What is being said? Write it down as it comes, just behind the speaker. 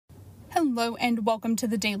Hello and welcome to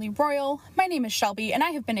the Daily Royal. My name is Shelby and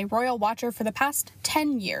I have been a royal watcher for the past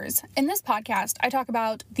 10 years. In this podcast, I talk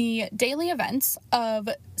about the daily events of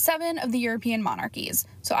 7 of the European monarchies.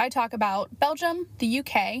 So I talk about Belgium, the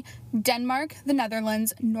UK, Denmark, the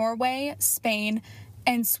Netherlands, Norway, Spain,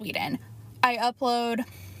 and Sweden. I upload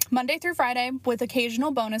Monday through Friday with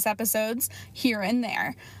occasional bonus episodes here and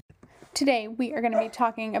there. Today, we are going to be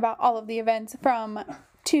talking about all of the events from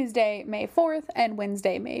Tuesday, May 4th and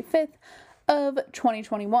Wednesday, May 5th of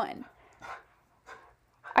 2021.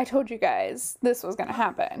 I told you guys this was going to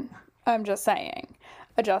happen. I'm just saying.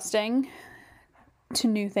 Adjusting to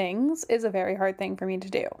new things is a very hard thing for me to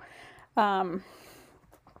do.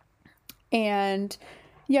 And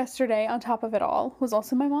yesterday, on top of it all, was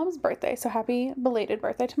also my mom's birthday. So happy belated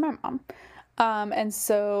birthday to my mom. And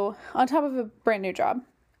so on top of a brand new job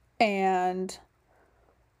and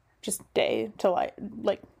just day to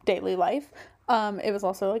daily life. It was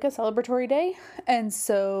also like a celebratory day. And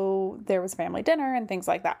so there was family dinner and things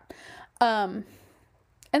like that. And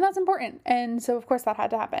that's important. And so of course that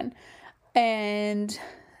had to happen. And,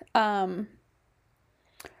 by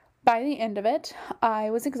the end of it,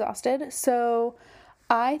 I was exhausted. So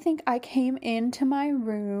I think I came into my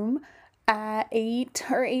room at 8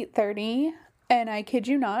 or 8:30 and I kid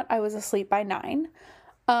you not, I was asleep by 9.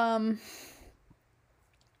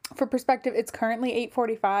 For perspective, it's currently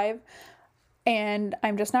 8:45 and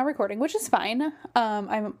I'm just now recording, which is fine.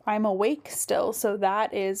 I'm awake still, so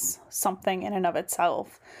that is something in and of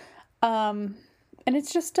itself. And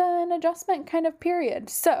it's just an adjustment kind of period.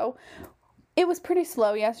 So it was pretty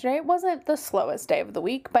slow yesterday. It wasn't the slowest day of the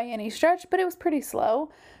week by any stretch, but it was pretty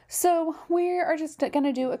slow. So we are just going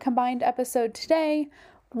to do a combined episode today.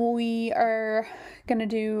 We are going to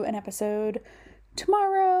do an episode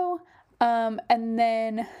tomorrow. And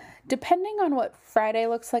then depending on what Friday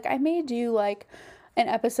looks like, I may do like an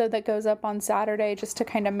episode that goes up on Saturday just to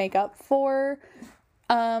kind of make up for,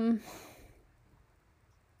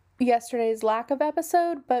 yesterday's lack of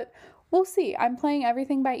episode, but we'll see. I'm playing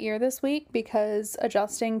everything by ear this week because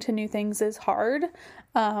adjusting to new things is hard.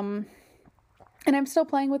 And I'm still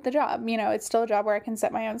playing with the job. You know, it's still a job where I can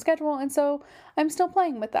set my own schedule. And so I'm still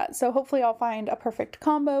playing with that. So hopefully I'll find a perfect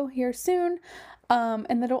combo here soon.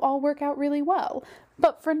 And that'll all work out really well.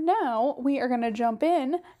 But for now, we are going to jump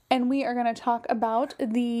in and we are going to talk about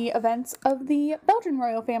the events of the Belgian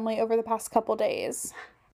royal family over the past couple days.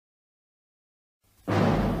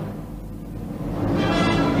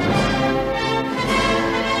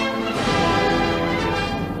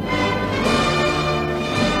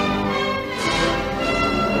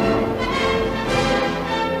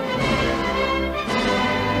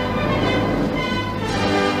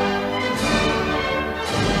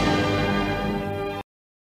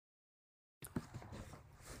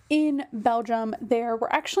 In Belgium, there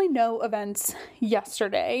were actually no events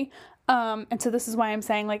yesterday. And so this is why I'm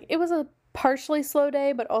saying, like, it was a partially slow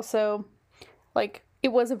day, but also, like, it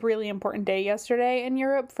was a really important day yesterday in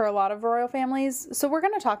Europe for a lot of royal families. So we're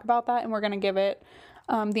going to talk about that and we're going to give it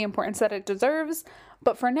the importance that it deserves.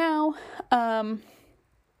 But for now,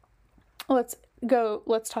 let's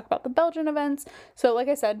talk about the Belgian events. So like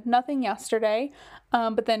I said, nothing yesterday,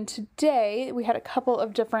 but then today we had a couple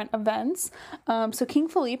of different events. So King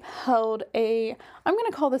Philippe held I'm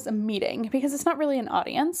going to call this a meeting because it's not really an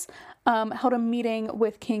audience, held a meeting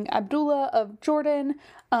with King Abdullah of Jordan.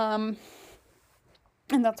 And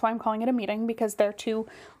that's why I'm calling it a meeting, because they're two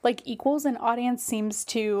like equals, and audience seems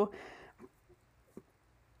to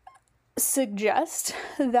suggest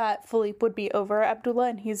that Philippe would be over Abdullah,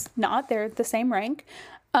 and he's not. They're the same rank.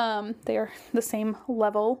 They're the same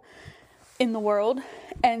level in the world.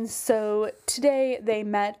 And so today they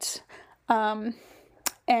met,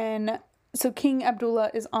 and so King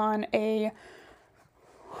Abdullah is on a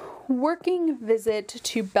working visit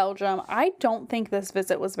to Belgium. I don't think this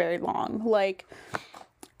visit was very long. Like,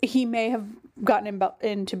 he may have gotten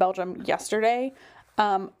into Belgium yesterday,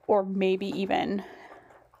 or maybe even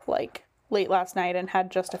like late last night and had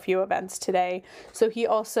just a few events today. So he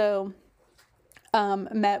also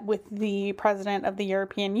met with the president of the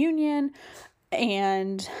European Union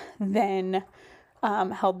and then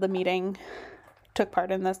took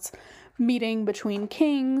part in this meeting between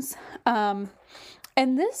kings. And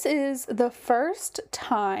this is the first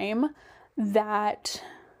time that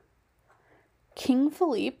King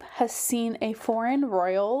Philippe has seen a foreign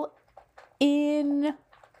royal in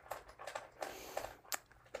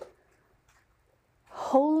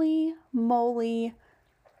holy moly,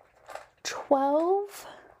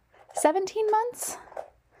 17 months?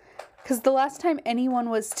 Because the last time anyone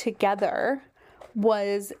was together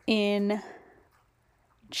was in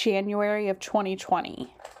January of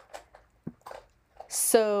 2020.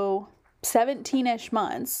 So 17-ish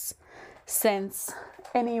months since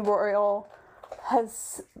any royal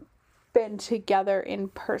has been together in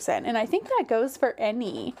person. And I think that goes for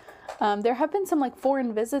any. There have been some like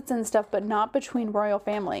foreign visits and stuff, but not between royal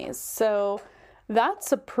families. So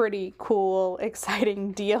that's a pretty cool,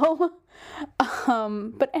 exciting deal.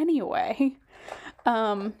 But anyway,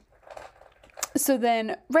 so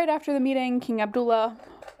then right after the meeting, King Abdullah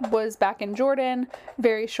was back in Jordan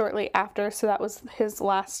very shortly after, so that was his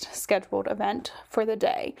last scheduled event for the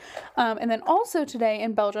day. And then also today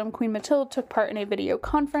in Belgium, Queen Mathilde took part in a video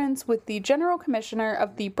conference with the General Commissioner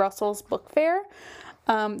of the Brussels Book Fair.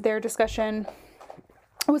 Their discussion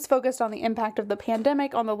was focused on the impact of the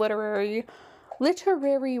pandemic on the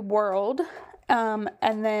literary world,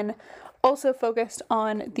 and then also focused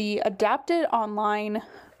on the adapted online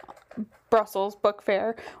Brussels Book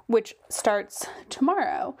Fair, which starts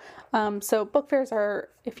tomorrow. So book fairs are,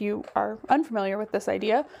 if you are unfamiliar with this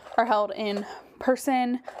idea, are held in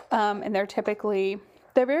person, and they're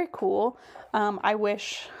very cool. I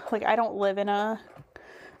wish, like, I don't live in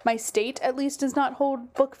my state at least does not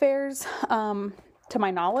hold book fairs, to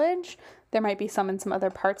my knowledge. There might be some in some other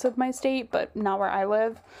parts of my state, but not where I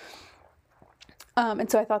live.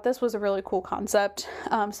 And so I thought this was a really cool concept.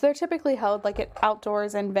 So they're typically held like at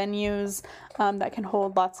outdoors and venues that can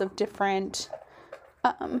hold lots of different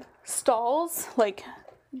stalls, like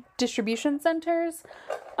distribution centers.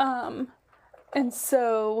 And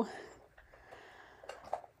so,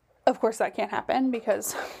 of course, that can't happen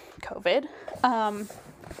because COVID.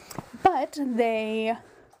 But they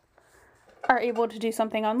are able to do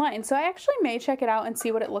something online. So I actually may check it out and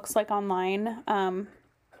see what it looks like online.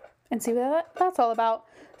 And see what that's all about.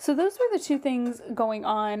 So those were the two things going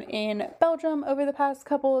on in Belgium over the past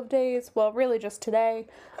couple of days. Well, really just today.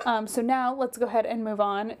 So now let's go ahead and move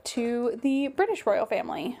on to the British royal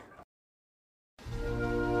family.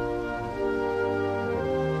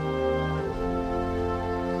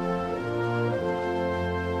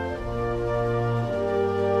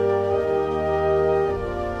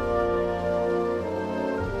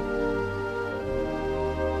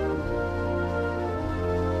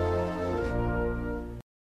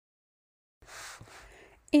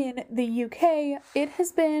 In the UK, it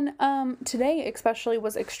has been, today especially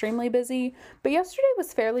was extremely busy, but yesterday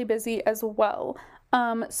was fairly busy as well.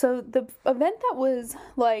 So the event that was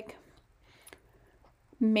like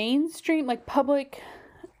mainstream, like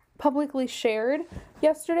publicly shared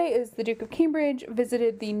yesterday is the Duke of Cambridge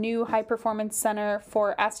visited the new high performance center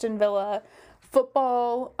for Aston Villa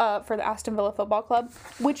football, for the Aston Villa Football Club,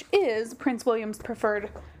 which is Prince William's preferred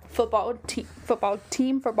football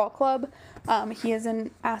club. He is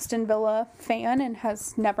an Aston Villa fan and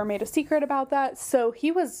has never made a secret about that. So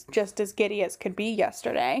he was just as giddy as could be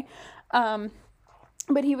yesterday.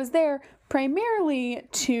 But he was there primarily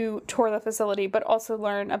to tour the facility, but also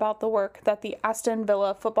learn about the work that the Aston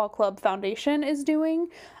Villa Football Club Foundation is doing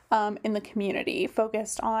in the community,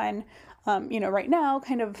 focused on, right now,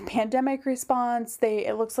 kind of pandemic response.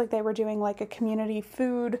 It looks like they were doing like a community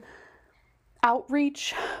food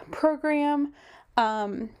outreach program.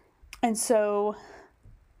 And so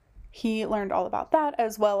he learned all about that,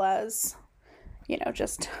 as well as,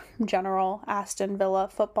 just general Aston Villa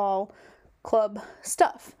Football Club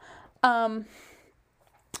stuff.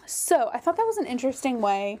 So I thought that was an interesting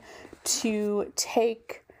way to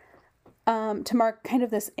take, to mark kind of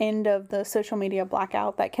this end of the social media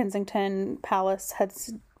blackout that Kensington Palace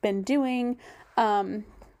has been doing.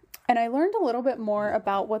 And I learned a little bit more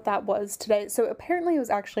about what that was today. So apparently it was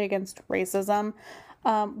actually against racism,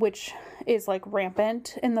 which is like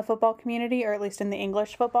rampant in the football community, or at least in the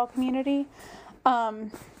English football community.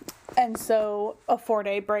 And so a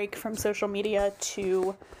 4-day break from social media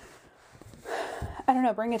to,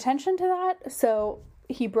 bring attention to that. So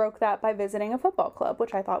he broke that by visiting a football club,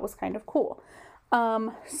 which I thought was kind of cool.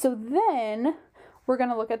 So then we're going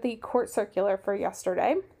to look at the court circular for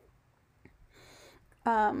yesterday.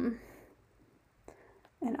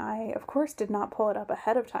 And I, of course, did not pull it up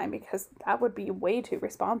ahead of time because that would be way too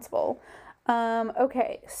responsible.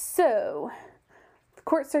 Okay, so the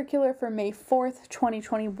court circular for May 4th,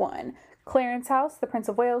 2021. Clarence House, the Prince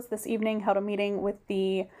of Wales, this evening held a meeting with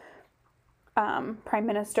the Prime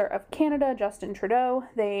Minister of Canada, Justin Trudeau.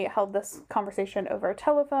 They held this conversation over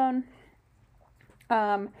telephone.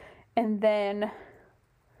 And then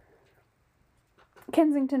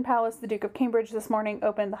Kensington Palace, the Duke of Cambridge this morning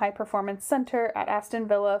opened the High Performance Center at Aston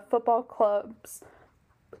Villa Football Club's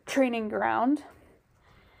training ground.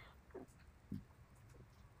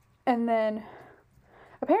 And then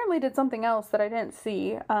apparently did something else that I didn't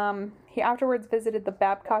see. He afterwards visited the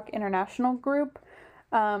Babcock International Group.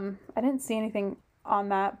 I didn't see anything on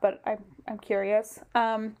that, but I'm curious.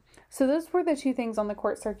 So those were the two things on the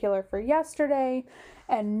court circular for yesterday.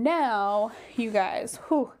 And now, you guys,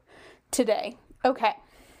 today. Okay.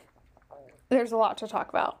 There's a lot to talk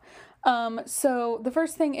about. So the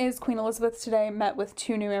first thing is Queen Elizabeth today met with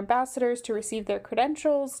 2 new ambassadors to receive their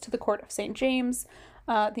credentials to the Court of St. James.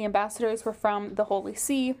 The ambassadors were from the Holy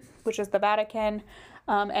See, which is the Vatican,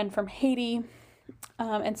 and from Haiti.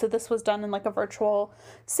 And so this was done in like a virtual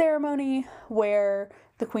ceremony where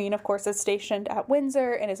the Queen, of course, is stationed at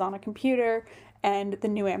Windsor and is on a computer, and the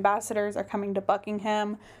new ambassadors are coming to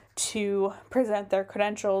Buckingham to present their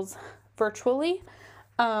credentials virtually.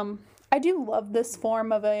 I do love this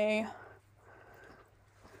form of a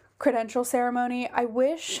credential ceremony. I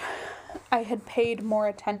wish I had paid more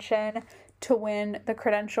attention to when the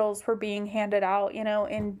credentials were being handed out,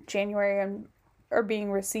 in January or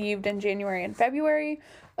being received in January and February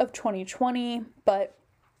of 2020, but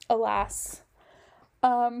alas.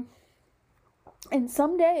 And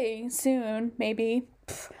someday soon, maybe,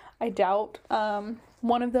 I doubt,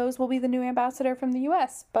 one of those will be the new ambassador from the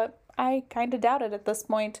US, but I kind of doubt it at this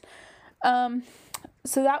point. So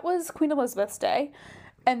that was Queen Elizabeth's Day,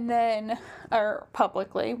 and then, or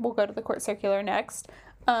publicly, we'll go to the court circular next,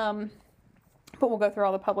 but we'll go through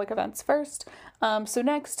all the public events first. So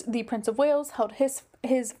next, the Prince of Wales held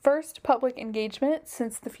his first public engagement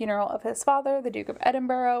since the funeral of his father, the Duke of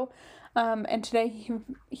Edinburgh, and today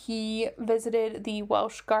he visited the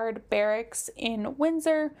Welsh Guard barracks in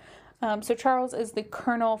Windsor. So Charles is the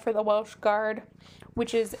colonel for the Welsh Guard,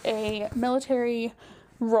 which is a military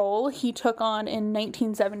role he took on in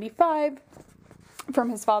 1975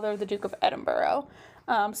 from his father, the Duke of Edinburgh.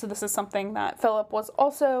 So this is something that Philip was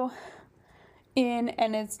also in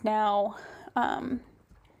and is now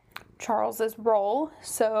Charles's role.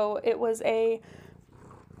 So it was a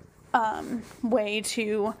way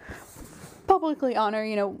to publicly honor,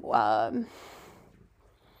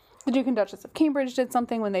 the Duke and Duchess of Cambridge did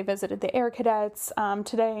something when they visited the Air Cadets.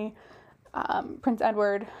 Today, Prince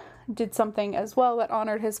Edward did something as well that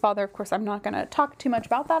honored his father. Of course, I'm not going to talk too much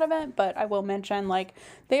about that event, but I will mention,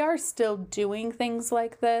 they are still doing things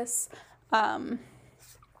like this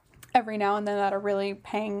every now and then that are really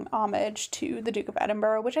paying homage to the Duke of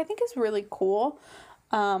Edinburgh, which I think is really cool.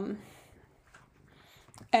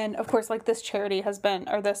 And of course, this charity has been,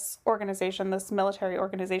 or this organization, this military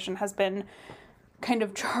organization has been kind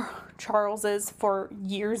of Charles's for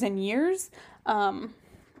years and years,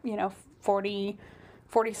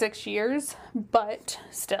 46 years, but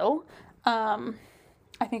still, I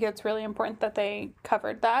think it's really important that they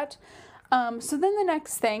covered that. So then the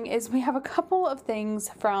next thing is we have a couple of things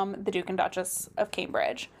from the Duke and Duchess of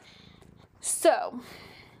Cambridge. So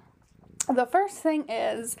the first thing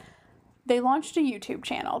is they launched a YouTube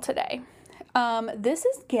channel today. This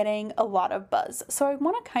is getting a lot of buzz, so I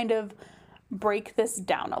want to kind of break this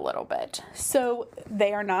down a little bit. So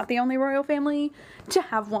they are not the only royal family to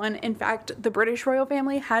have one. In fact, the British royal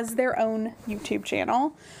family has their own YouTube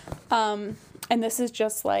channel. And this is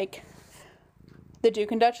just the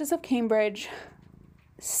Duke and Duchess of Cambridge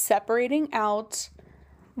separating out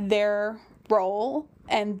their role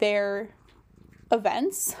and their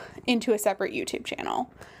events into a separate YouTube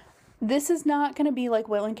channel. This is not going to be like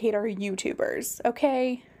Will and Kate are YouTubers,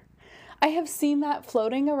 okay? I have seen that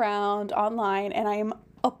floating around online and I am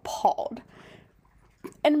appalled.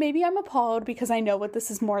 And maybe I'm appalled because I know what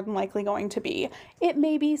this is more than likely going to be. It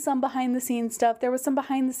may be some behind the scenes stuff. There was some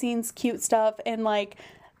behind the scenes cute stuff in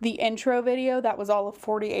the intro video that was all of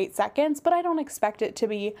 48 seconds, but I don't expect it to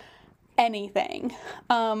be anything.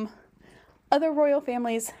 Other royal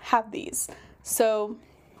families have these. So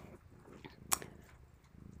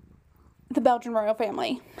the Belgian royal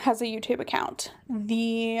family has a YouTube account.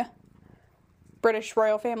 The British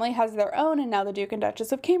royal family has their own, and now the Duke and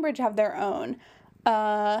Duchess of Cambridge have their own.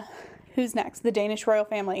 Who's next? The Danish royal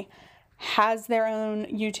family has their own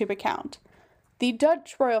YouTube account. The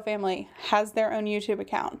Dutch royal family has their own YouTube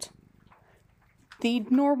account. The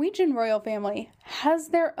Norwegian royal family has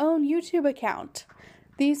their own YouTube account.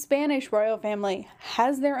 The Spanish royal family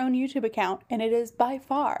has their own YouTube account, and it is by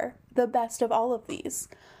far the best of all of these.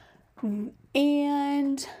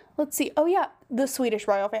 And let's see. Oh yeah, the Swedish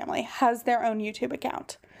royal family has their own YouTube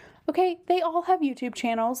account. Okay, they all have YouTube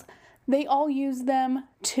channels. They all use them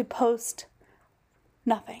to post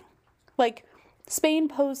nothing. Spain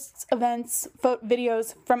posts events,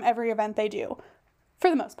 videos from every event they do, for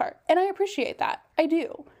the most part. And I appreciate that. I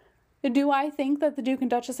do. Do I think that the Duke and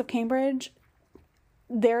Duchess of Cambridge,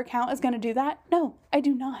 their account is going to do that? No, I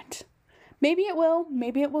do not. Maybe it will.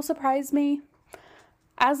 Maybe it will surprise me.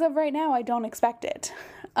 As of right now, I don't expect it.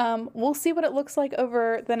 We'll see what it looks like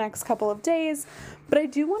over the next couple of days, but I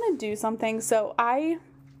do want to do something. So I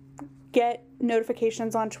get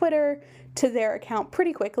notifications on Twitter to their account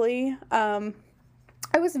pretty quickly.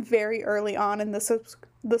 I was very early on in the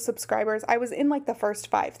subscribers. I was in like the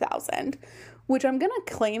first 5,000, which I'm going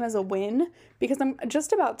to claim as a win because I'm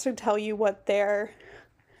just about to tell you what their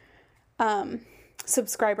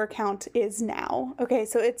subscriber count is now. Okay,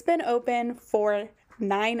 so it's been open for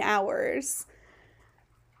 9 hours.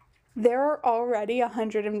 There are already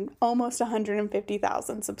almost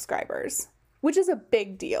 150,000 subscribers, which is a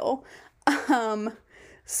big deal.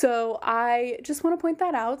 So I just want to point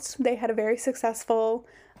that out. They had a very successful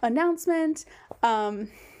announcement.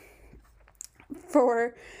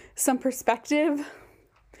 For some perspective,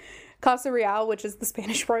 Casa Real, which is the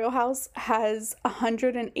Spanish royal house, has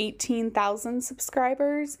 118,000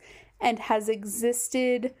 subscribers and has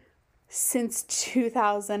existed since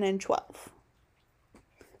 2012.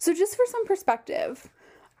 So just for some perspective,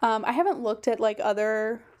 I haven't looked at like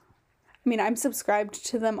I'm subscribed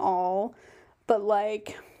to them all, but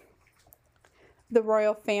like the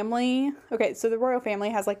royal family, okay, so the royal family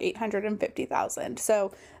has like 850,000.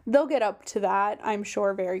 So they'll get up to that, I'm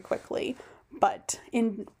sure, very quickly. But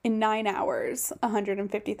in 9 hours,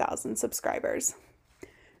 150,000 subscribers.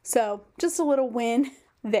 So just a little win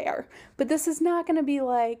there. But this is not going to be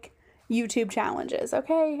like YouTube challenges,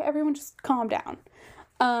 okay? Everyone just calm down.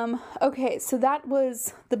 Okay, so that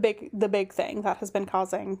was the big thing that has been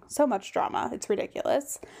causing so much drama. It's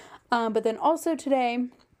ridiculous. But then also today,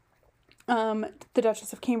 the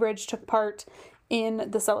Duchess of Cambridge took part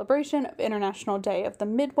in the celebration of International Day of the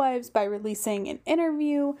Midwives by releasing an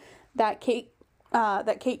interview that Kate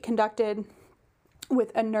conducted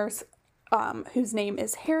with a nurse whose name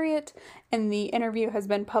is Harriet, and the interview has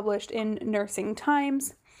been published in Nursing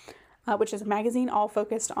Times, which is a magazine all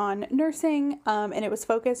focused on nursing, and it was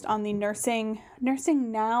focused on the Nursing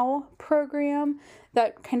Now program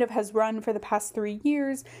that kind of has run for the past 3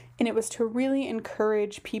 years, and it was to really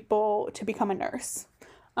encourage people to become a nurse.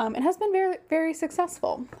 It has been very, very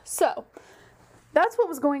successful. So that's what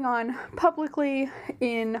was going on publicly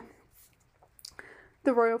in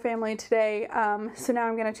the royal family today. So now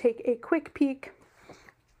I'm going to take a quick peek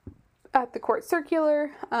at the court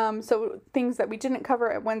circular. So things that we didn't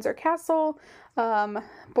cover at Windsor Castle.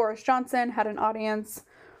 Boris Johnson had an audience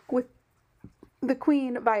with the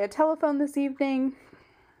Queen via telephone this evening.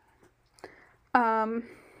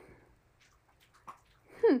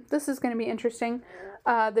 This is going to be interesting.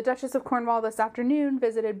 The Duchess of Cornwall this afternoon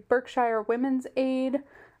visited Berkshire Women's Aid.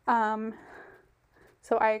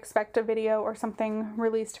 So I expect a video or something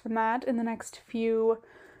released from that in the next few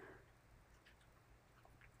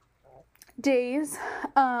days.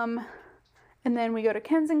 And then we go to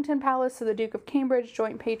Kensington Palace. So the Duke of Cambridge,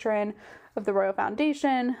 joint patron of the Royal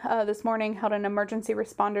Foundation, this morning held an emergency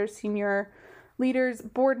responders senior leaders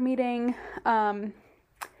board meeting.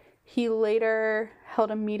 He later held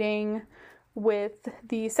a meeting with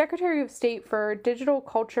the Secretary of State for Digital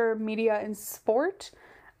Culture, Media, and Sport,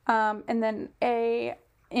 and then a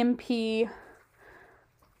MP,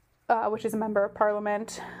 which is a member of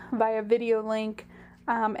Parliament, via video link,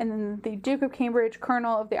 and then the Duke of Cambridge,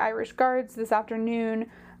 Colonel of the Irish Guards, this afternoon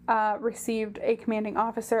received a commanding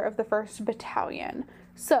officer of the 1st Battalion.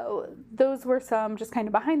 So those were some just kind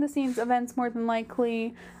of behind the scenes events, more than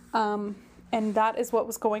likely. And that is what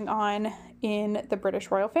was going on in the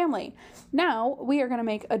British royal family. Now we are going to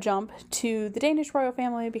make a jump to the Danish royal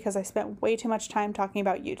family because I spent way too much time talking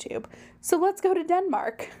about YouTube. So let's go to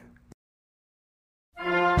Denmark.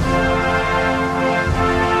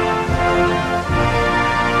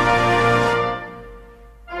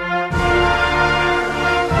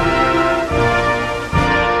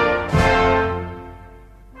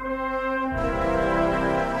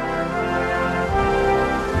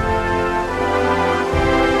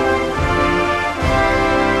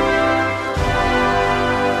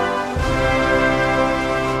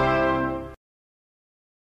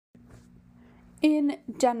 In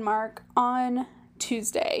Denmark on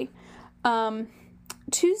Tuesday.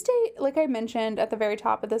 Tuesday, like I mentioned at the very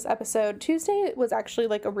top of this episode, Tuesday was actually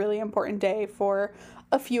like a really important day for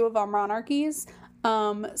a few of our monarchies,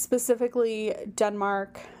 specifically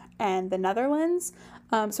Denmark and the Netherlands.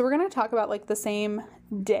 So we're going to talk about like the same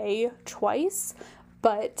day twice,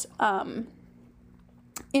 but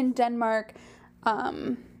in Denmark,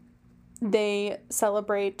 they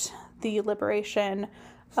celebrate the liberation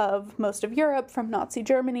of most of Europe from Nazi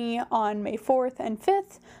Germany on May 4th and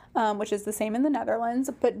 5th, which is the same in the Netherlands.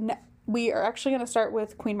 But we are actually going to start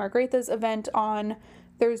with Queen Margrethe's event on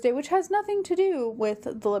Thursday, which has nothing to do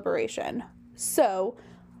with the liberation. So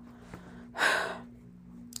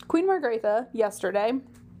Queen Margrethe, yesterday,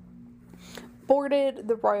 boarded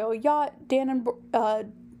the royal yacht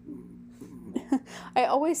I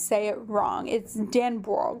always say it wrong. It's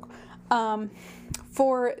Danborg,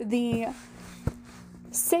 for the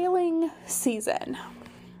sailing season.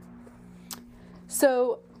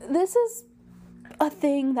 So this is a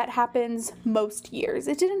thing that happens most years.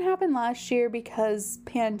 It didn't happen last year because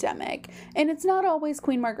pandemic, and it's not always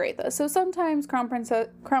Queen Margrethe. So sometimes Crown Prince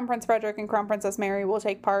Frederick and Crown Princess Mary will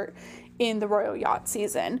take part in the royal yacht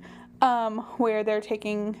season, where they're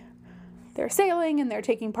sailing and they're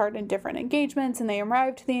taking part in different engagements, and they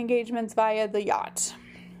arrive to the engagements via the yacht.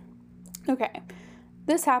 Okay,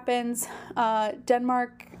 this happens.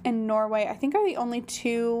 Denmark and Norway, I think, are the only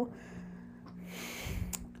two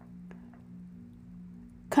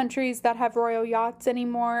countries that have royal yachts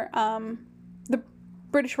anymore. The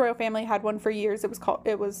British royal family had one for years. It was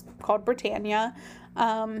called Britannia.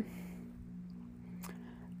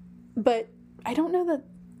 But I don't know that.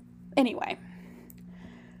 Anyway.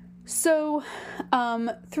 So,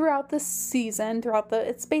 throughout the season,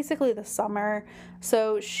 it's basically the summer,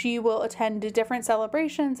 so she will attend different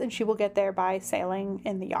celebrations, and she will get there by sailing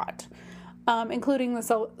in the yacht, including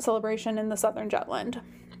the celebration in the Southern Jutland.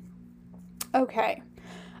 Okay,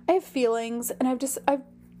 I have feelings, and I've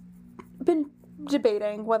been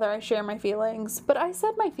debating whether I share my feelings, but I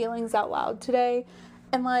said my feelings out loud today,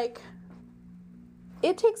 and,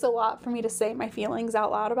 it takes a lot for me to say my feelings out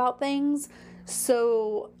loud about things.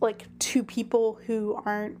 So, to people who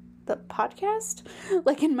aren't the podcast,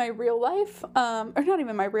 in my real life, or not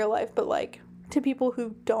even my real life, but, to people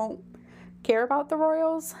who don't care about the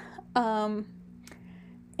royals. And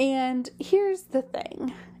here's the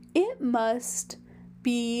thing. It must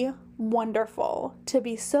be wonderful to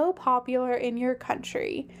be so popular in your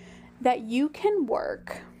country that you can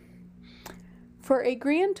work for a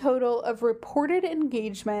grand total of reported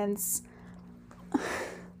engagements.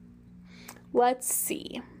 Let's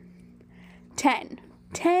see. 10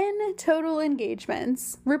 total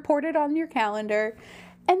engagements reported on your calendar,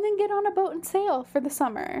 and then get on a boat and sail for the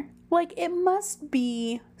summer. It must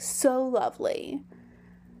be so lovely.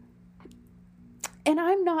 And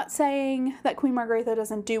I'm not saying that Queen Margrethe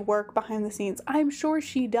doesn't do work behind the scenes. I'm sure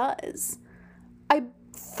she does. I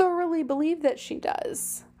thoroughly believe that she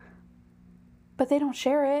does. But they don't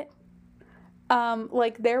share it.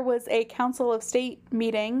 There was a Council of State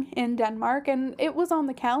meeting in Denmark, and it was on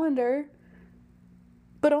the calendar,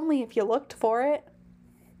 but only if you looked for it.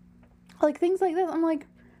 Things like this, I'm like,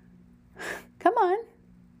 come on.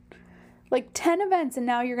 10 events, and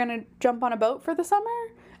now you're gonna jump on a boat for the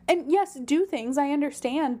summer? And yes, do things, I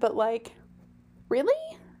understand, but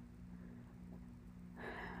really?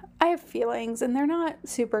 I have feelings, and they're not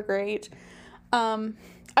super great.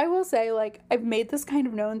 I will say, I've made this kind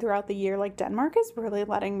of known throughout the year, Denmark is really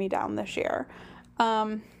letting me down this year,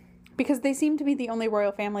 because they seem to be the only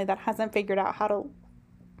royal family that hasn't figured out how to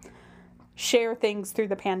share things through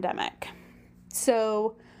the pandemic.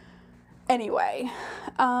 So, anyway,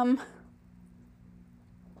 yeah,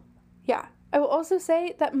 I will also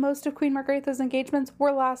say that most of Queen Margrethe's engagements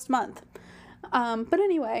were last month, but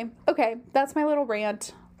anyway, okay, that's my little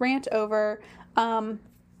rant over.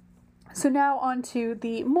 So now on to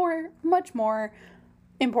the much more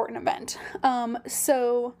important event.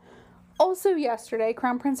 So also yesterday,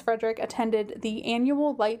 Crown Prince Frederick attended the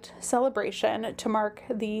annual light celebration to mark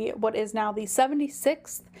what is now the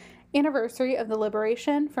 76th anniversary of the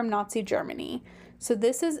liberation from Nazi Germany. So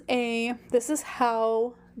this is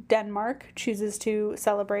how Denmark chooses to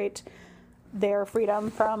celebrate their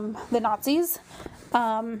freedom from the Nazis.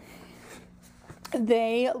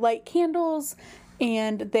 They light candles,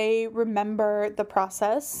 and they remember the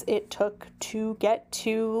process it took to get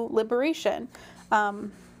to liberation.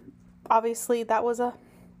 Obviously, that was a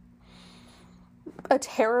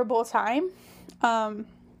terrible time.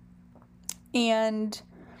 And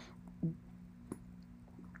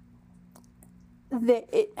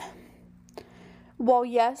while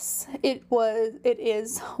yes, it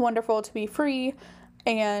is wonderful to be free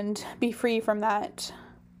and be free from that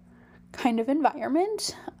kind of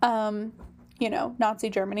environment.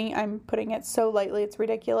 Nazi Germany, I'm putting it so lightly, it's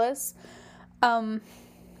ridiculous.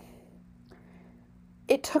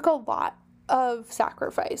 It took a lot of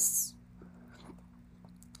sacrifice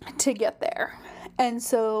to get there. And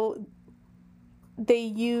so they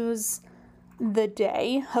use the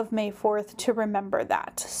day of May 4th to remember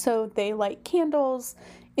that. So they light candles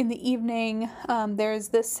in the evening. There's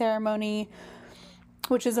this ceremony,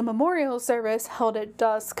 which is a memorial service held at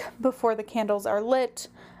dusk before the candles are lit.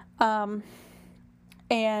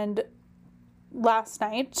 And last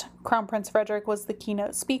night, Crown Prince Frederick was the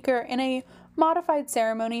keynote speaker in a modified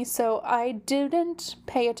ceremony, so I didn't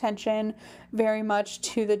pay attention very much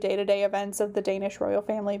to the day-to-day events of the Danish royal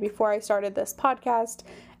family before I started this podcast.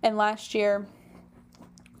 And last year,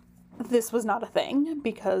 this was not a thing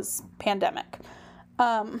because pandemic.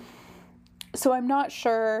 So I'm not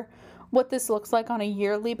sure what this looks like on a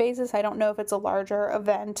yearly basis. I don't know if it's a larger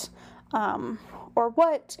event or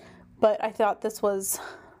what, but I thought this was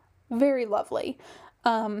very lovely.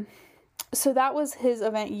 So that was his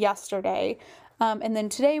event yesterday. And then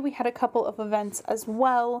today we had a couple of events as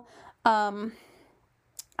well.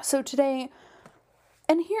 So today,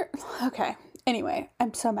 anyway,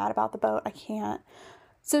 I'm so mad about the boat. I can't.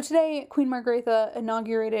 So today, Queen Margrethe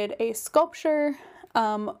inaugurated a sculpture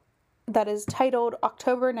that is titled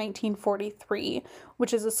October 1943,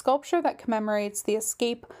 which is a sculpture that commemorates the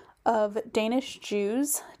escape of Danish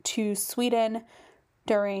Jews to Sweden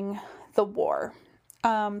during the war.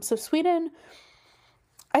 So Sweden,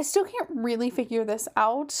 I still can't really figure this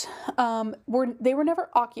out. They were never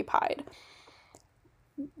occupied.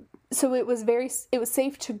 So it was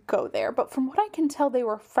safe to go there, but from what I can tell, they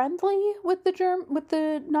were friendly with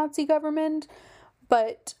the Nazi government,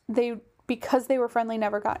 but because they were friendly,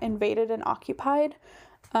 never got invaded and occupied.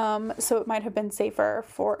 So it might have been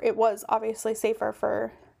it was obviously safer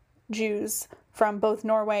for Jews from both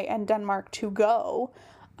Norway and Denmark to go.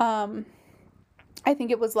 I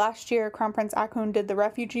think it was last year Crown Prince Haakon did the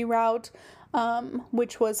refugee route,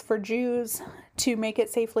 which was for Jews to make it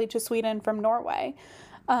safely to Sweden from Norway.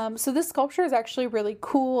 So this sculpture is actually really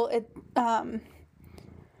cool.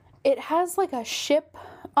 It has like a ship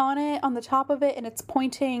on the top of it, and it's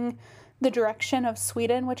pointing the direction of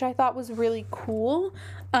Sweden, which I thought was really cool.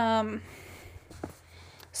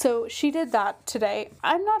 So she did that today.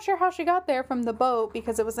 I'm not sure how she got there from the boat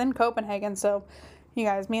because it was in Copenhagen, so you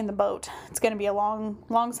guys, me and the boat. It's going to be a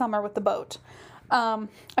long summer with the boat. I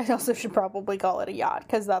also should probably call it a yacht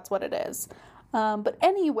because that's what it is. But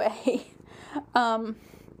anyway, and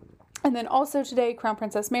then also today, Crown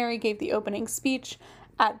Princess Mary gave the opening speech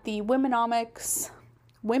at the Women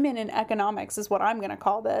in Economics is what I'm going to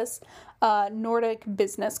call this, Nordic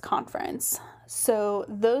Business Conference. So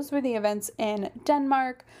those were the events in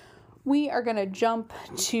Denmark. We are going to jump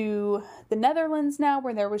to the Netherlands now,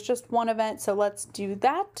 where there was just one event. So let's do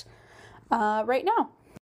that right now.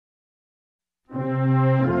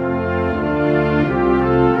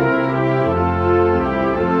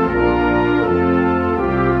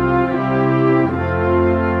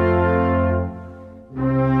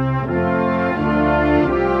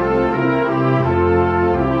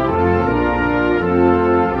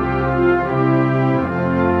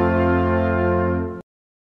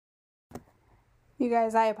 You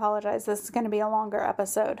guys, I apologize. This is going to be a longer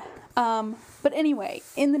episode. But anyway,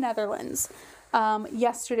 in the Netherlands,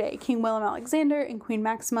 yesterday, King Willem-Alexander and Queen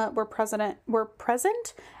Maxima were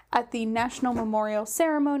present at the National Memorial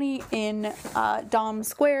Ceremony in Dam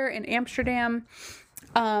Square in Amsterdam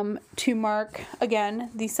to mark,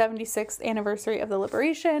 again, the 76th anniversary of the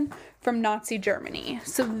liberation from Nazi Germany.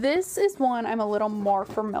 So this is one I'm a little more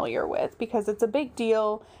familiar with because it's a big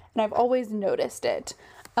deal and I've always noticed it.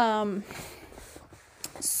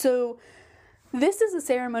 So this is a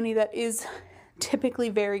ceremony that is typically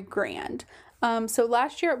very grand. So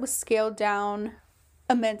last year it was scaled down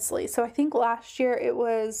immensely. So I think last year it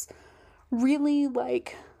was really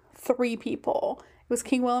like 3 people. It was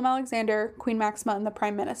King Willem-Alexander, Queen Maxima, and the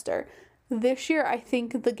Prime Minister. This year I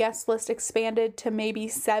think the guest list expanded to maybe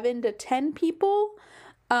 7 to 10 people,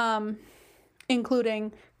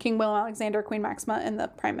 including King Willem-Alexander, Queen Maxima, and the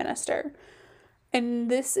Prime Minister.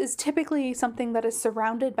 And this is typically something that is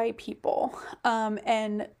surrounded by people.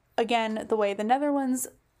 And again, the way the Netherlands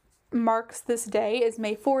marks this day is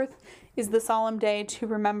May 4th is the solemn day to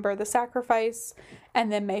remember the sacrifice.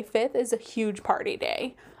 And then May 5th is a huge party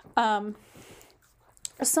day.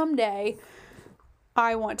 Someday,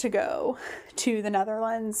 I want to go to the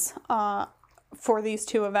Netherlands for these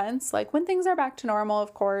 2 events. Like when things are back to normal,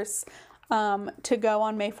 of course, to go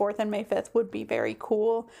on May 4th and May 5th would be very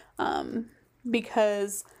cool.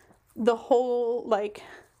 Because the whole like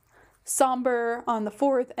somber on the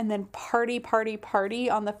 4th and then party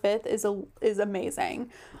on the 5th is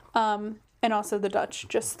amazing. And also the Dutch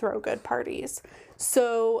just throw good parties.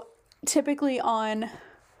 So typically on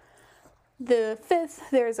the 5th,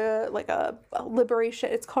 there's a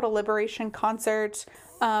liberation, it's called a liberation concert.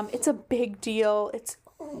 It's a big deal. It's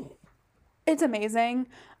amazing.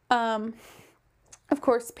 Of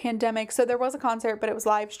course, pandemic. So there was a concert, but it was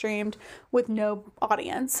live streamed with no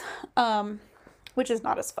audience, which is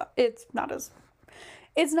not as fun. It's not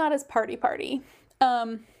as party.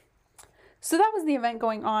 So that was the event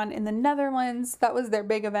going on in the Netherlands. That was their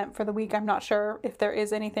big event for the week. I'm not sure if there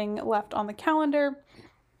is anything left on the calendar.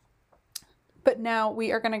 But now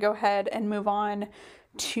we are going to go ahead and move on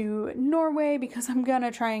to Norway because I'm going to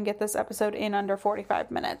try and get this episode in under 45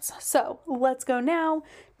 minutes. So let's go now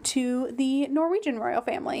to the Norwegian royal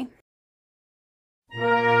family.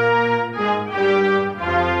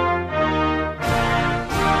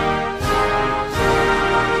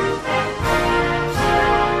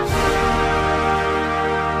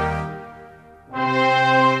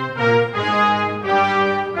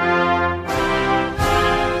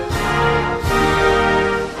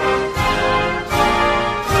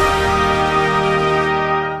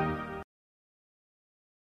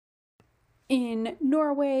 In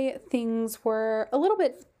Norway, things were a little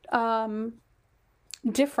bit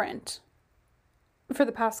different for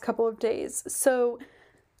the past couple of days. So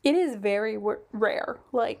it is very rare,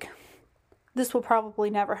 like this will probably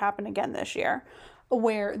never happen again this year,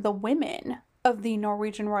 where the women of the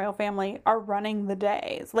Norwegian royal family are running the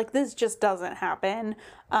days. Like this just doesn't happen.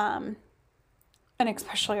 And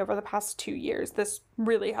especially over the past 2 years, this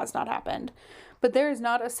really has not happened. But there is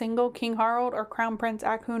not a single King Harald or Crown Prince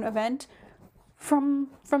Haakon event from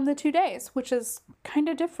the 2 days, which is kind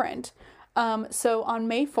of different. So on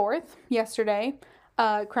May 4th, yesterday,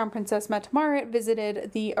 Crown Princess Mette-Marit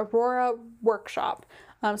visited the Aurora Workshop.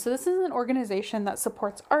 So this is an organization that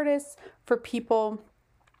supports artists for people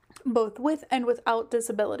both with and without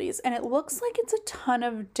disabilities. And it looks like it's a ton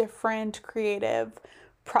of different creative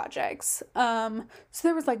projects. So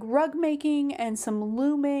there was like rug making and some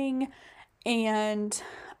looming and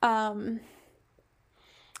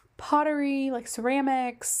pottery, like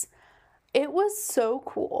ceramics. It was so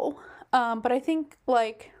cool. But I think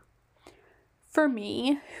like for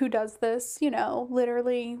me, who does this,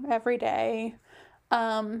 literally every day,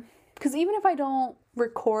 because even if I don't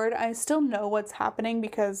record, I still know what's happening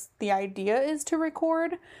because the idea is to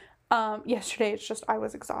record. Yesterday, it's just, I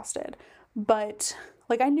was exhausted, but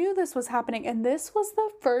like I knew this was happening, and this was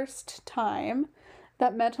the first time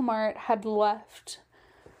that Mette-Marit had left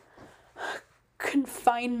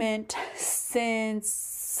confinement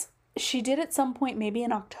since she did at some point, maybe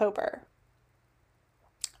in October.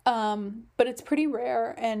 But it's pretty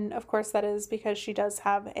rare, and of course that is because she does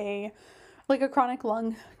have a chronic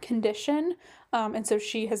lung condition, and so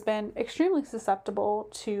she has been extremely susceptible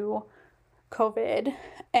to COVID,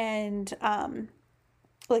 and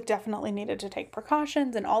definitely needed to take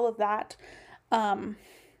precautions and all of that,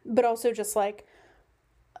 but also just like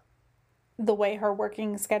the way her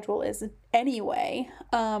working schedule is anyway.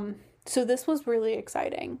 So this was really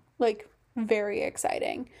exciting, like very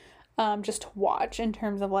exciting, just to watch in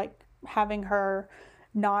terms of like having her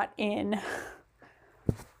not in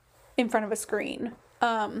front of a screen.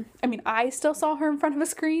 I mean, I still saw her in front of a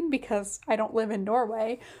screen because I don't live in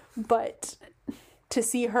Norway, but to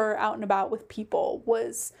see her out and about with people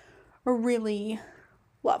was really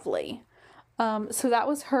lovely. So that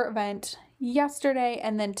was her event yesterday,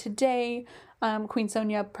 and then today, Queen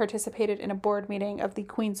Sonja participated in a board meeting of the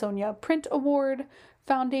Queen Sonja Print Award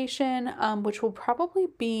Foundation, which will probably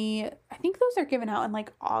be, I think those are given out in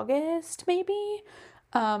like August, maybe.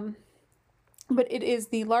 But it is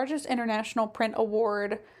the largest international print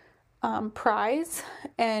award prize,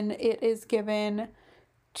 and it is given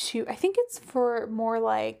to, I think it's for more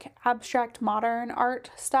like abstract modern art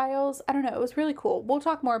styles. I don't know. It was really cool. We'll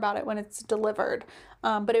talk more about it when it's delivered.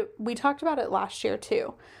 But we talked about it last year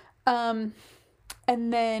too. And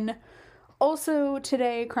then also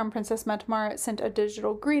today, Crown Princess Mette-Marit sent a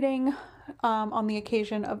digital greeting on the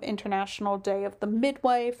occasion of International Day of the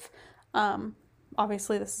Midwife.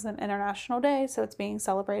 Obviously, this is an international day, so it's being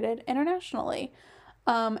celebrated internationally.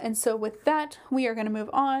 And so with that, we are going to move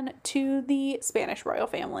on to the Spanish royal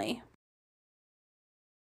family.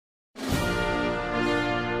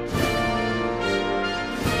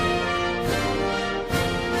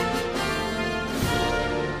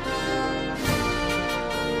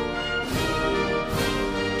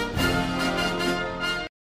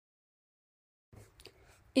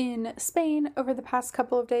 In Spain, over the past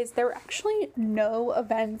couple of days, there were actually no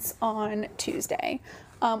events on Tuesday,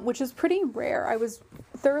 which is pretty rare. I was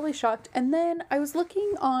thoroughly shocked. And then I was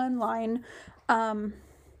looking online at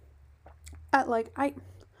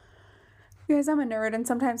you guys, I'm a nerd, and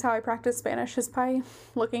sometimes how I practice Spanish is by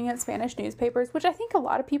looking at Spanish newspapers, which I think a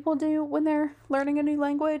lot of people do when they're learning a new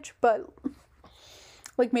language, but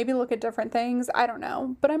like maybe look at different things. I don't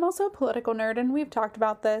know. But I'm also a political nerd, and we've talked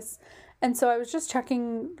about this. And so I was just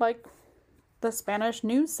checking like the Spanish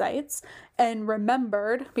news sites and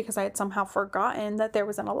remembered, because I had somehow forgotten, that there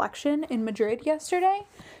was an election in Madrid yesterday.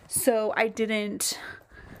 So I didn't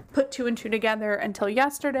put two and two together until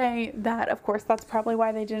yesterday that, of course, that's probably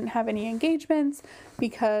why they didn't have any engagements,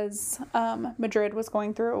 because Madrid was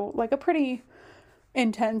going through like a pretty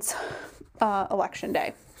intense election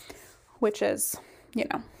day, which is,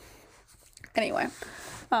 anyway.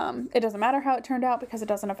 It doesn't matter how it turned out because it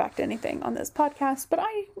doesn't affect anything on this podcast, but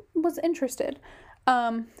I was interested.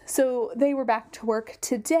 So they were back to work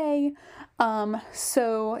today.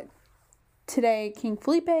 So today King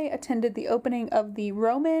Felipe attended the opening of the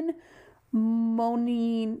Roman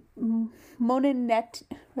Monunet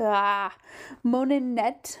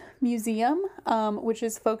Museum, which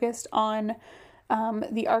is focused on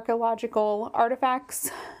the archaeological artifacts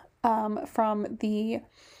from the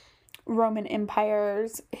Roman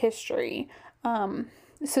Empire's history.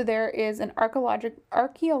 So there is an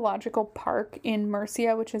archaeological park in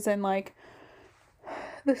Murcia, which is in like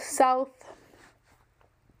the southeast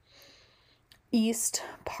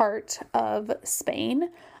part of Spain.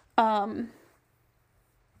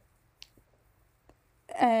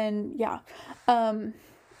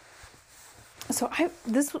 So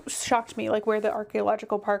this shocked me, like where the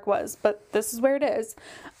archaeological park was, but this is where it is.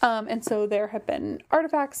 And so there have been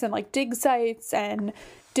artifacts and like dig sites and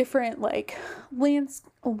different like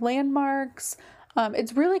landmarks.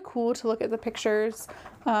 It's really cool to look at the pictures.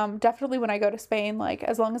 Definitely when I go to Spain, like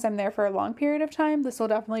as long as I'm there for a long period of time, this will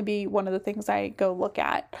definitely be one of the things I go look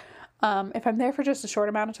at. If I'm there for just a short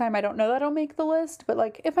amount of time, I don't know that I'll make the list, but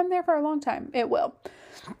like if I'm there for a long time, it will.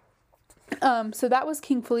 So that was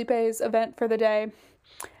King Felipe's event for the day.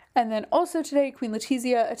 And then also today, Queen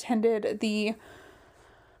Letizia attended the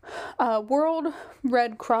World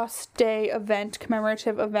Red Cross Day event,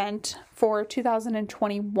 commemorative event for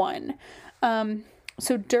 2021.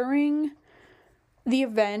 So during the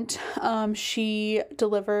event, she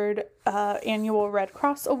delivered annual Red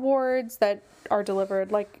Cross awards that are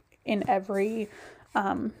delivered like in every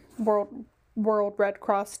World Red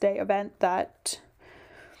Cross Day event that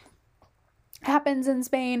happens in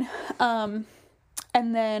Spain. And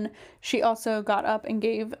then she also got up and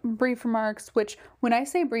gave brief remarks, which when I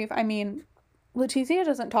say brief, I mean Letizia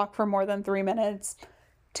doesn't talk for more than 3 minutes,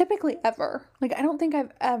 typically ever. Like, I don't think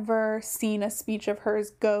I've ever seen a speech of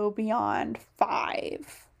hers go beyond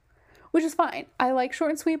 5, which is fine. I like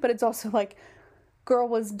short and sweet, but it's also like, girl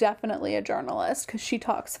was definitely a journalist because she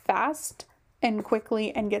talks fast and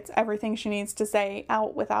quickly and gets everything she needs to say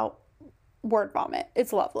out without word vomit.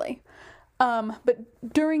 It's lovely.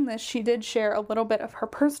 But during this, she did share a little bit of her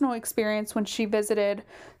personal experience when she visited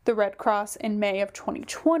the Red Cross in May of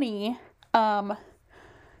 2020,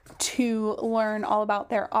 to learn all about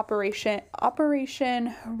their Operation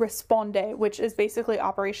Responde, which is basically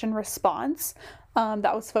Operation Response,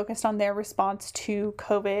 that was focused on their response to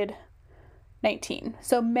COVID-19.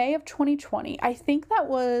 So May of 2020, I think that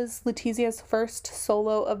was Letizia's first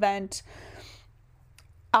solo event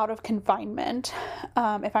out of confinement,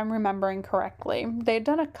 if I'm remembering correctly. They had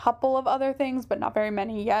done a couple of other things, but not very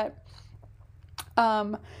many yet.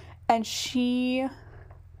 And she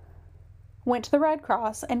went to the Red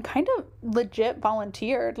Cross and kind of legit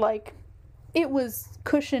volunteered. Like, it was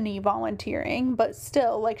cushiony volunteering, but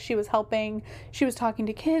still, like, she was helping. She was talking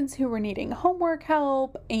to kids who were needing homework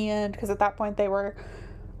help, and because at that point they were,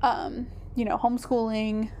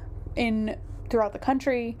 homeschooling throughout the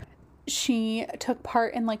country. She took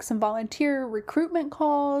part in like some volunteer recruitment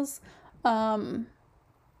calls, to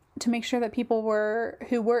make sure that people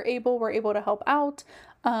who were able to help out,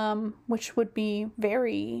 which would be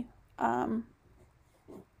very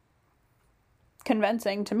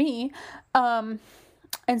convincing to me. And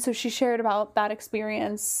so she shared about that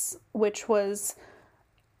experience, which was,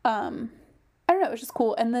 I don't know, it was just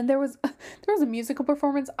cool. And then there was a musical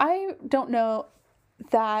performance. I don't know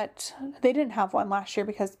that they didn't have one last year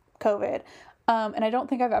because COVID. And I don't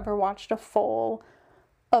think I've ever watched a full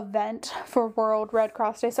event for World Red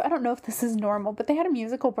Cross Day. So I don't know if this is normal, but they had a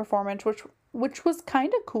musical performance, which was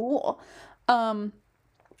kind of cool.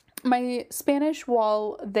 My Spanish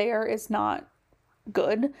while there is not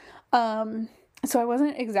good. So I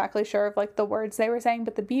wasn't exactly sure of like the words they were saying,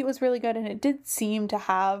 but the beat was really good. And it did seem to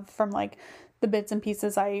have, from like the bits and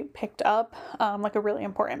pieces I picked up, like a really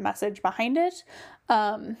important message behind it.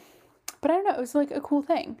 But I don't know, it was like a cool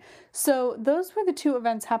thing. So those were the two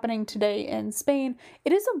events happening today in Spain.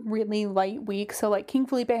 It is a really light week. So like King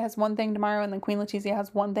Felipe has one thing tomorrow and then Queen Letizia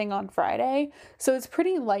has one thing on Friday. So it's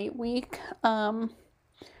pretty light week.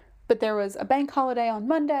 But there was a bank holiday on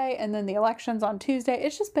Monday and then the elections on Tuesday.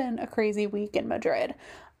 It's just been a crazy week in Madrid.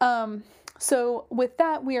 So with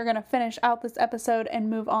that, we are going to finish out this episode and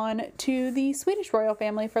move on to the Swedish royal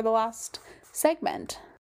family for the last segment.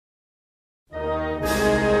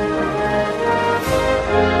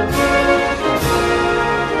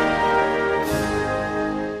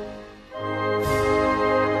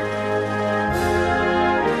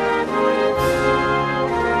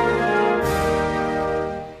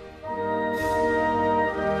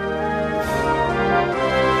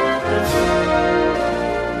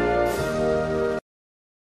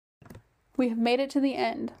 We have made it to the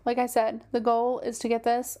end. Like I said, the goal is to get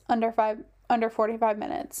this under 45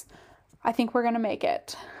 minutes. I think we're going to make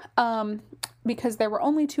it. Because there were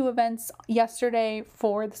only 2 events yesterday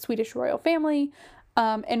for the Swedish royal family,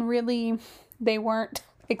 and really they weren't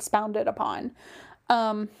expounded upon.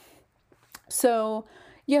 So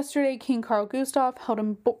yesterday, King Carl Gustaf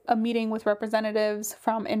held a meeting with representatives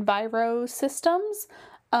from Enviro Systems.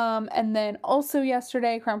 And then also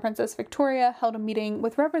yesterday, Crown Princess Victoria held a meeting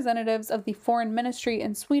with representatives of the Foreign Ministry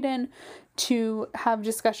in Sweden to have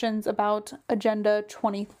discussions about Agenda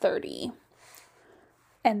 2030.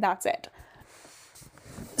 And that's it.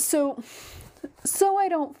 So I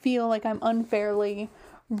don't feel like I'm unfairly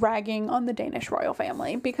ragging on the Danish royal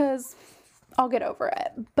family, because I'll get over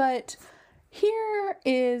it. But here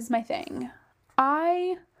is my thing.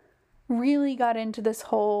 I really got into this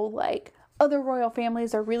whole, like, other royal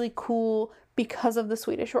families are really cool because of the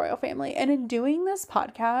Swedish royal family. And in doing this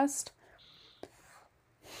podcast,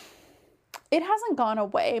 it hasn't gone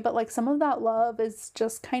away, but like some of that love is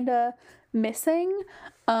just kind of missing,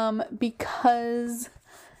 because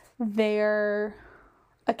their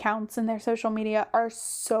accounts and their social media are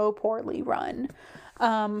so poorly run.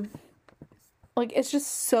 Like, it's just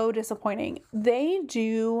so disappointing. They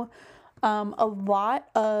do a lot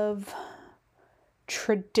of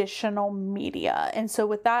traditional media. And so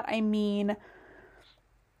with that, I mean,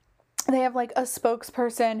 they have like a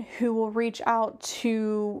spokesperson who will reach out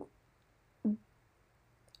to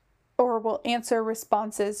or will answer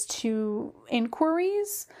responses to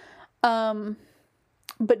inquiries,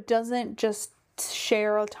 but doesn't just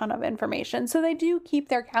share a ton of information. So they do keep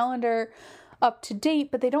their calendar up to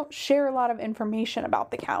date, but they don't share a lot of information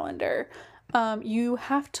about the calendar. You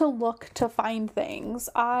have to look to find things.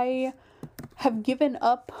 I have given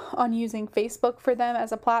up on using Facebook for them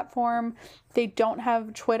as a platform. They don't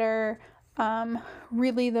have Twitter.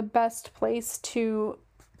 Really the best place to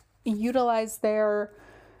utilize their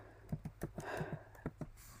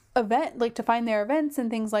event, like to find their events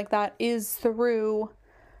and things like that, is through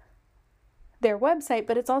their website,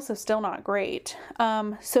 but it's also still not great.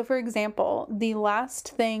 So for example, the last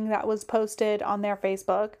thing that was posted on their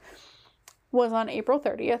Facebook was on April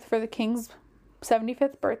 30th for the King's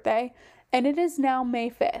 75th birthday, and it is now May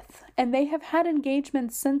 5th, and they have had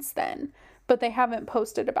engagements since then, but they haven't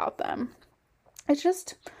posted about them. It's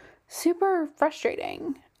just super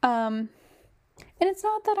frustrating. And it's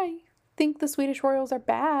not that I think the Swedish royals are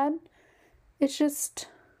bad. It's just,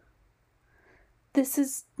 this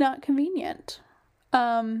is not convenient.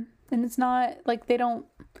 And it's not like they don't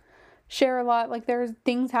share a lot. Like, there's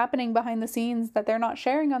things happening behind the scenes that they're not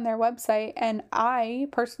sharing on their website, and I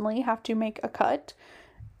personally have to make a cut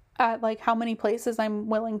at like how many places I'm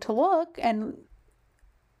willing to look and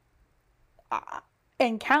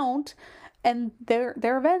count, and their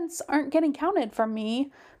events aren't getting counted from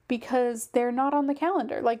me because they're not on the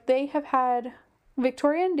calendar. Like, they have had,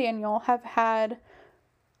 Victoria and Daniel have had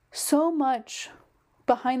so much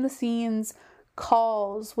behind the scenes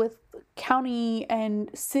calls with county and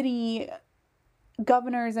city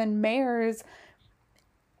governors and mayors,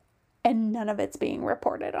 and none of it's being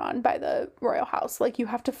reported on by the royal house. Like, you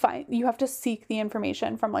have to seek the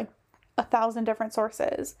information from like 1,000 different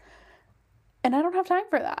sources. And I don't have time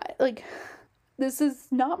for that. Like, this is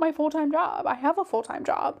not my full-time job. I have a full-time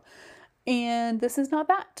job, and this is not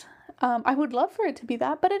that. I would love for it to be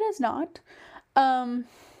that, but it is not. And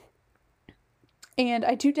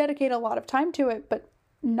I do dedicate a lot of time to it, but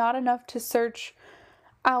not enough to search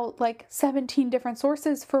out like 17 different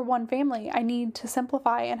sources for one family. I need to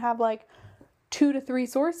simplify and have like 2 to 3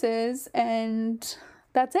 sources, and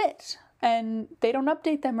that's it. And they don't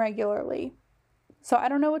update them regularly. So I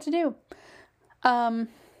don't know what to do.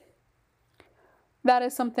 That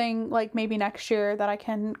is something like maybe next year that I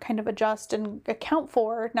can kind of adjust and account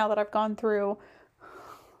for now that I've gone through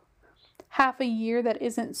half a year that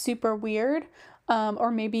isn't super weird.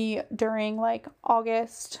 Or maybe during like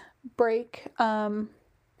August break, kind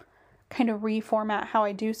of reformat how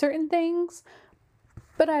I do certain things,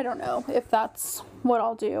 but I don't know if that's what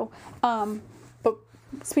I'll do. But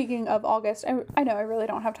speaking of August, I know I really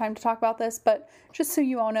don't have time to talk about this, but just so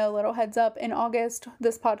you all know, little heads up, in August,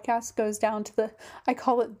 this podcast goes down to I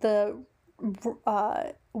call it the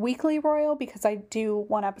weekly Royal because I do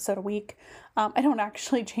one episode a week. I don't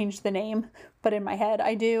actually change the name, but in my head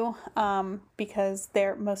I do, because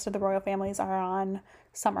most of the royal families are on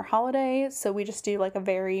summer holiday, so we just do like a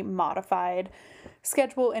very modified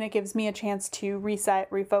schedule, and it gives me a chance to reset,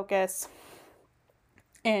 refocus,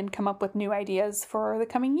 and come up with new ideas for the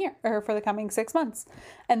coming year, or for the coming 6 months.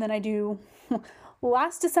 And then I do,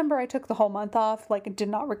 last December I took the whole month off, like did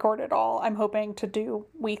not record at all. I'm hoping to do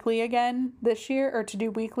weekly again this year, or to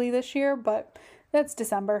do weekly this year, but that's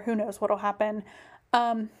December. Who knows what'll happen.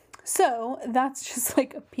 So that's just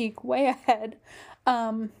like a peek way ahead.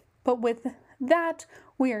 But with that,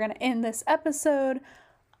 we are going to end this episode.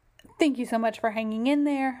 Thank you so much for hanging in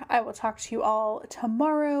there. I will talk to you all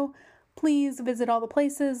tomorrow. Please visit all the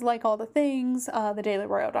places, like all the things,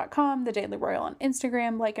 thedailyroyal.com, The Daily Royal on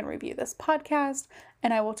Instagram, like and review this podcast,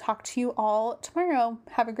 and I will talk to you all tomorrow.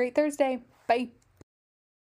 Have a great Thursday. Bye.